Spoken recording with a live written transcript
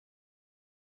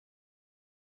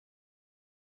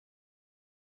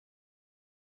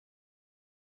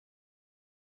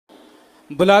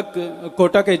Block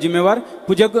Kota के जिम्मेवार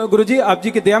पूज्य गुरु जी, आप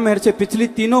जी की दया मेहर से पिछली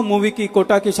तीनों मूवी की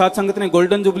कोटा की साध संगत ने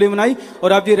गोल्डन जुबली मनाई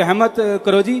और आप जी रहमत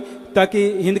करो जी ताकि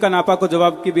हिंद का नापा को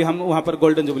जवाब की भी हम वहां पर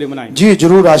गोल्डन जुबली मनाएं। जी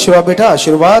जरूर, आशीर्वाद बेटा,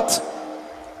 आशीर्वाद।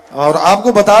 और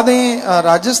आपको बता दें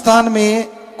राजस्थान में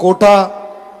कोटा,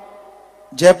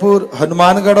 जयपुर,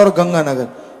 हनुमानगढ़ और गंगानगर,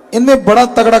 इनमें बड़ा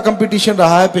तगड़ा कंपटीशन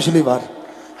रहा है। पिछली बार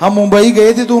हम मुंबई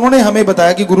गए थे तो उन्होंने हमें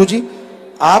बताया कि गुरुजी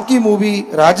आपकी मूवी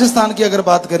राजस्थान की अगर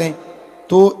बात करें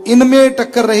तो इनमें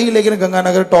टक्कर रही, लेकिन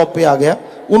गंगानगर टॉप पे आ गया,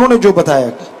 उन्होंने जो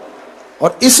बताया।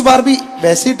 और इस बार भी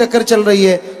वैसे ही टक्कर चल रही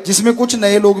है, जिसमें कुछ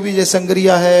नए लोग भी, जैसे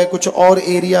संगरिया है, कुछ और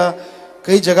एरिया,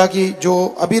 कई जगह की जो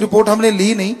अभी रिपोर्ट हमने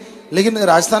ली नहीं, लेकिन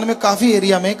राजस्थान में काफी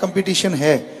एरिया में कंपटीशन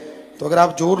है। तो अगर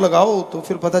आप जोर लगाओ तो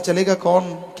फिर पता चलेगा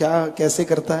कौन क्या कैसे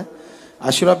करता है।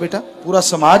 आशीर्वाद बेटा, पूरा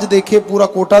समाज देखे, पूरा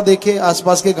कोटा देखे,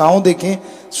 आसपास के गांव देखें,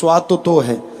 स्वाद तो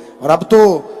है। और अब तो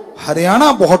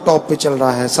हरियाणा बहुत टॉप पे चल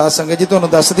रहा है। साथ संगत जी तो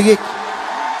दस दिए,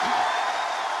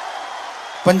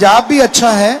 पंजाब भी अच्छा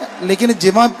है, लेकिन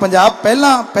जिमा पंजाब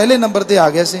पहले नंबर ते आ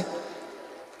गया से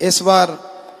इस बार।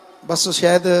 बस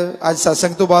शायद आज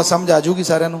सत्संग तो बाद समझ आ जूगी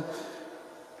सारे नू।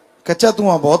 कच्चा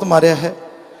धुआं बहुत मारिया है,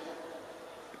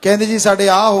 कहते जी साढ़े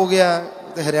आ हो गया,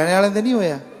 तो हरियाणा वाले दे नहीं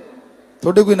होया,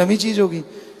 थोड़ी कोई नवी चीज होगी।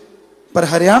 पर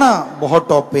हरियाणा बहुत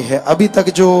टॉप पे है अभी तक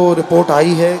जो रिपोर्ट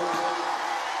आई है,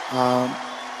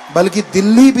 बल्कि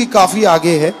दिल्ली भी काफी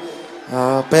आगे है।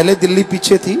 पहले दिल्ली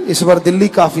पीछे थी, इस बार दिल्ली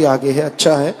काफी आगे है,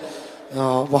 अच्छा है।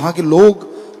 वहां के लोग,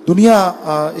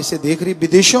 दुनिया इसे देख रही,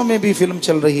 विदेशों में भी फिल्म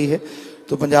चल रही है।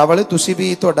 तो पंजाब वाले तुसी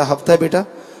भी, तुहाडा हफ्ता है बेटा,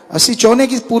 असी चाहने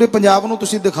कि पूरे पंजाब नूं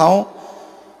तुसी दिखाओ।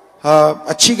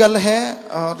 अच्छी गल है।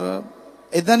 और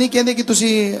इदा नहीं कहते कि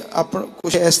तुसी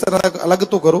कुछ इस तरह अलग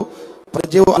तो करो, पर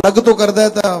जो अलग तो करता है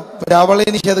तो पंजाब वाले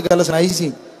नहीं शायद गल सुनाई सी,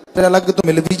 फिर अलग तो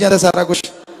मिल भी जाता सारा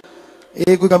कुछ,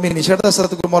 ये कोई कमी नहीं छड़ता।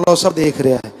 सतगुरु मौला सब देख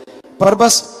रहा है। पर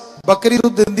बस बकरी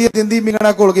दूध दिंदी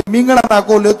मिंगना घोल के, मिंगना ना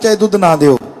घोलो चाहे दुध ना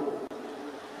दो,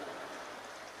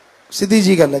 सीधी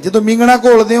जी गल है। जो मिंगना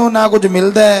घोलते हो ना कुछ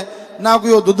मिलता है, ना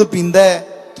कोई दुध पींदा है।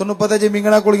 थोनू पता जे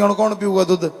मिंगना घोलिया हुण कौन पीऊगा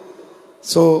दुध।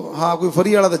 सो हाँ, कोई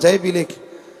फ्री वाला तो चाहे पी ले,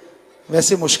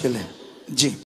 वैसे मुश्किल है जी।